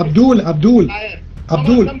screen. Abdul.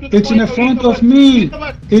 It's in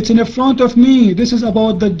front of me. This is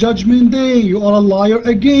about the judgment day. You are a liar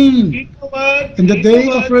again. In the day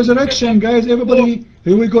of resurrection, guys, everybody,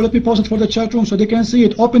 here we go. Let me post it for the chat room so they can see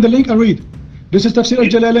it. Open the link and read. This is Tafsir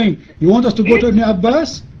Al-Jalalain. You want us to go to Ibn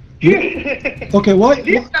Abbas? Okay, why?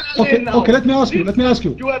 Leave Okay, Jalalain now. okay. Let me ask you. Let me ask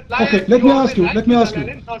you. You are liar. Okay, let You me are ask you. lying. Let me ask you.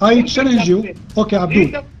 Jalalain. Now, I don't challenge say you. Jalalain. Okay, Read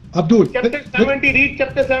Abdul. Abdul. Chapter 70, read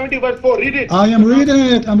chapter 70, verse 4. Read it. I am reading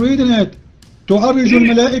it. I'm reading it. تعرج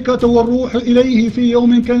الملائكة والروح إليه في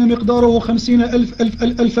يوم كان مقداره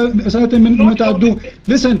 50,000 سنة من متعدون.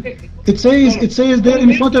 Listen, it says there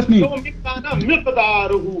in front of me. You want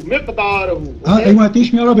to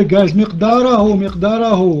teach me Arabic, guys?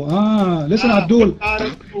 مقداره. Listen, Abdul.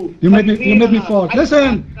 You made me fart.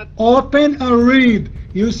 Listen, open and read.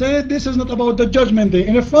 You said this is not about the judgment day.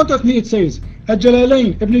 In front of me it says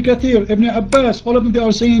Al-Jalalain, Ibn Kathir, Ibn Abbas, all of them, they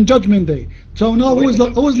are saying judgment day. So now who is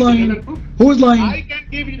lying? Who is lying? I can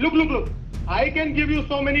give you, look. I can give you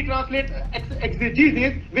so many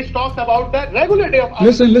exegesis which talks about the regular day of Allah.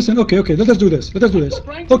 Listen. Okay. Let us do this.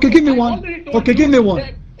 Okay, give me one. Okay, give me one.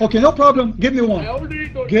 Okay, no problem. Give me one.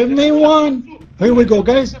 Give me one. Here we go,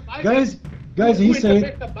 guys. He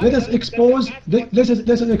said, let us expose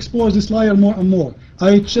this liar more and more.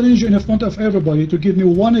 I challenge you in front of everybody to give me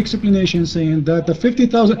one explanation saying that the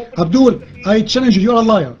 50,000. Abdul, I challenge you. You are a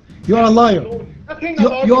liar. You are a liar.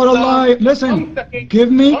 You are a liar. Listen.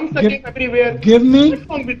 Give me. Give me.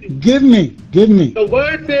 The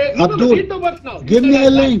word says. Abdul, read the verse now. give me a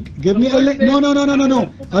link. No.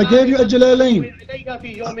 I gave you a Jalalain.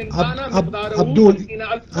 Abdul.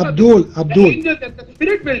 The angels and the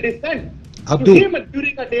spirit will descend. Abdul. To him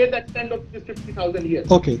during a day that extend of 50,000 years.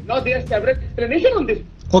 Okay. Now there are several explanations on this.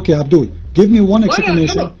 Okay, Abdul, give me one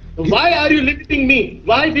explanation. Why are you limiting me?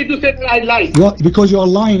 Why did you say that I lied? Because you are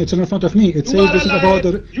lying. It's in front of me. It says this is about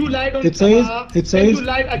the. You lied on It says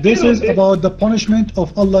this is about the punishment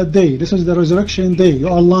of Allah day. This is the resurrection day. You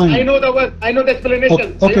are lying. I know the word. I know the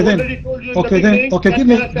explanation. Okay then. Give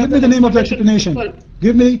me the name of the explanation.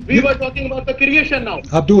 Give me. We were talking about the creation now.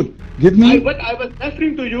 Abdul, give me. But I was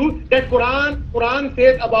referring to you that Quran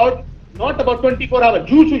says about. Not about 24 hours.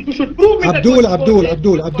 You should prove me Abdul. You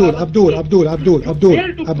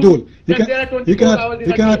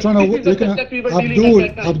cannot run away. Abdul,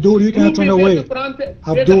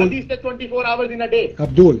 24 hours in a day.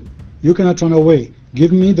 Abdul, you cannot run away.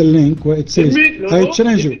 Give me the link where it says, I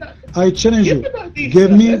challenge you. Give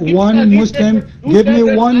me one Muslim. Give me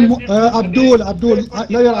one.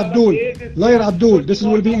 Liar Abdul. This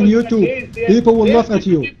will be in YouTube. People will laugh at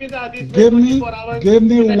you. Give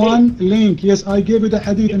me one link. Yes, I gave you the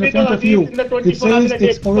hadith in front of you. It says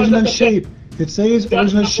its original shape. The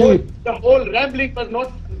whole rambling was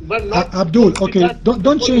not. Abdul, okay,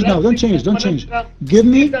 don't change now. Don't change. Give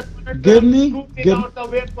me.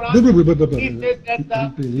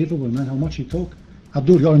 Unbelievable, man, how much he talk.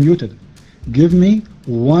 Abdul, you are muted. Give me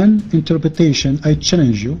one interpretation. I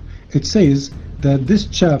challenge you. It says that this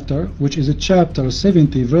chapter, which is a chapter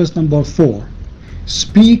 70, verse number 4,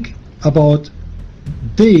 speak about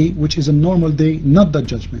day, which is a normal day, not the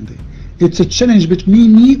judgment day. It's a challenge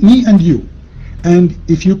between me and you. And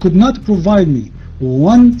if you could not provide me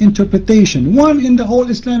one interpretation, one in the whole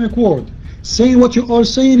Islamic world, saying what you are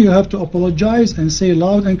saying, you have to apologize and say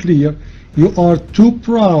loud and clear, you are too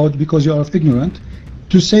proud because you are ignorant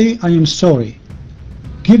to say I am sorry.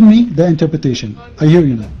 Give me the interpretation. I hear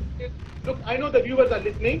you now. Look, I know the viewers are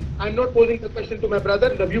listening. I'm not posing the question to my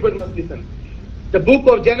brother. The viewers must listen. The book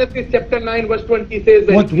of Genesis chapter 9 verse 20 says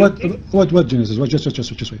that what Genesis?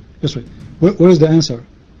 Just wait. Where is the answer?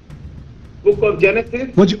 Book of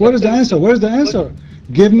Genesis. What is the answer? Where is the answer?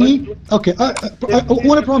 Give me. Okay, I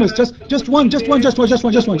want to promise. Just one.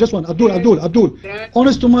 Abdul.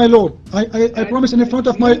 Honest to my Lord. I promise in front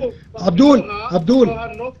of my Abdul.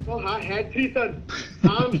 Noah had 3 sons,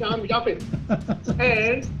 Ham, Sham, Japheth,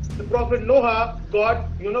 and the Prophet Noah got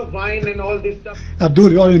wine and all this stuff.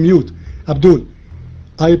 Abdul, you are in mute. Abdul,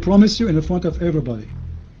 I promise you in front of everybody.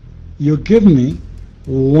 You give me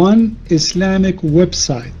one Islamic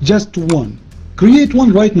website, just one. Create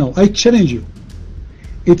one right now. I challenge you.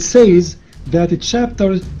 It says that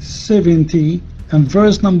chapter 70 and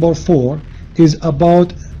verse number 4 is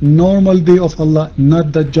about normal day of Allah,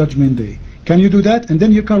 not the judgment day. Can you do that? And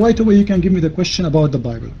then you can right away you can give me the question about the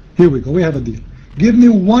Bible. Here we go. We have a deal. Give me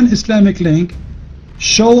one Islamic link.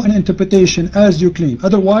 Show an interpretation as you claim.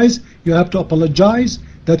 Otherwise, you have to apologize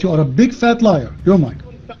that you are a big fat liar. You're mine.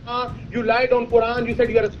 You lied on Quran. You said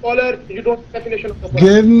you are a scholar. You don't have definition of the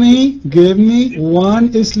Quran. Give me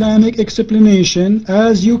one Islamic explanation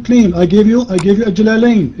as you claim. I gave you a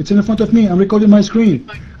Jalalain. It's in front of me. I'm recording my screen.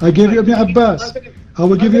 I gave you Ibn Abbas. I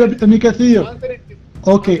will give you Ibn Kathir.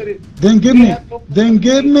 Okay. Then give me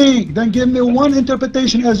one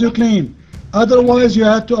interpretation as you claim. Otherwise, you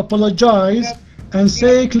have to apologize and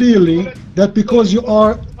say clearly that because you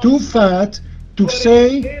are too fat to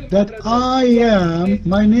say that I am,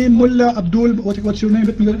 my name Mullah Abdul, what's your name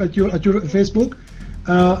at your Facebook?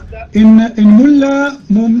 In Mullah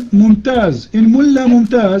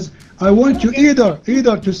Mumtaz, I want you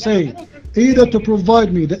either to say, either to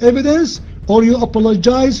provide me the evidence, or you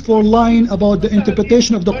apologize for lying about the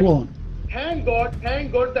interpretation of the Quran. Thank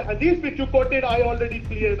God, the hadith which you quoted, I already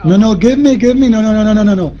cleared out. No, give me, give me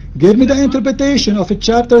the interpretation of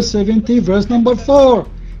chapter 70, verse number 4.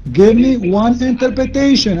 Give me one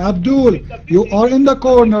interpretation. Abdul, you are in the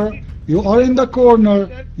corner,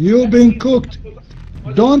 you've been cooked.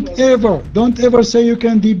 Don't ever say you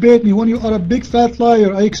can debate me when you are a big fat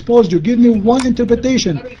liar. I exposed you. Give me one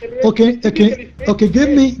interpretation. Okay, give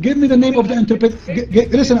me the name of the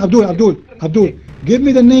listen, Abdul, give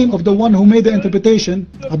me the name of the one who made the interpretation.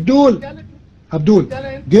 Abdul,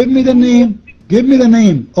 give me the name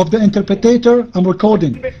of the interpretator. I'm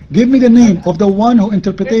recording. Give me the name of the one who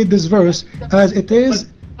interpreted this verse as it is.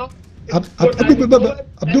 Abdul.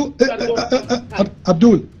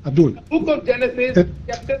 Book of Genesis,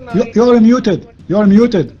 chapter 9. You are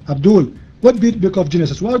muted. Abdul, what book of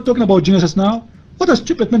Genesis? We are talking about Genesis now. What a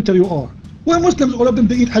stupid mentor you are. Why Muslims, all of them,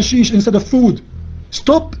 they eat hashish instead of food?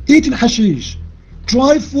 Stop eating hashish.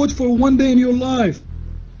 Try food for one day in your life.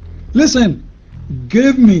 Listen,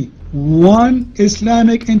 give me one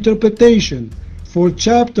Islamic interpretation for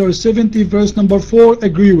chapter 70, verse number 4.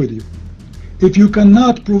 Agree with you. If you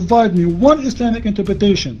cannot provide me one Islamic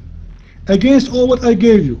interpretation against all what I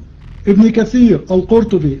gave you, Ibn Kathir,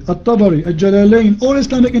 Al-Qurtubi, Al-Tabari, Al-Jalalain, all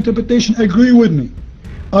Islamic interpretation, agree with me.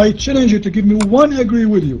 I challenge you to give me one, agree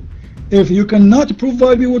with you. If you cannot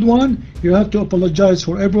provide me with one, you have to apologize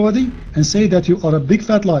for everybody and say that you are a big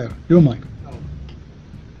fat liar. Your mic.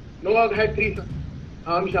 Noah had 3 sons.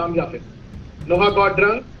 Ham, Sham, Yafet. Noah got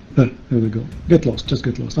drunk. Here we go. Get lost. Just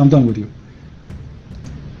get lost. I'm done with you.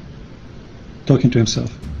 Talking to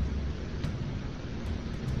himself.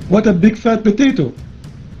 What a big fat potato.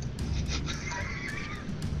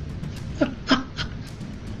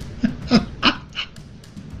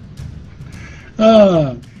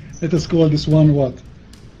 Let us call this one what?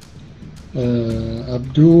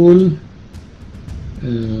 Abdul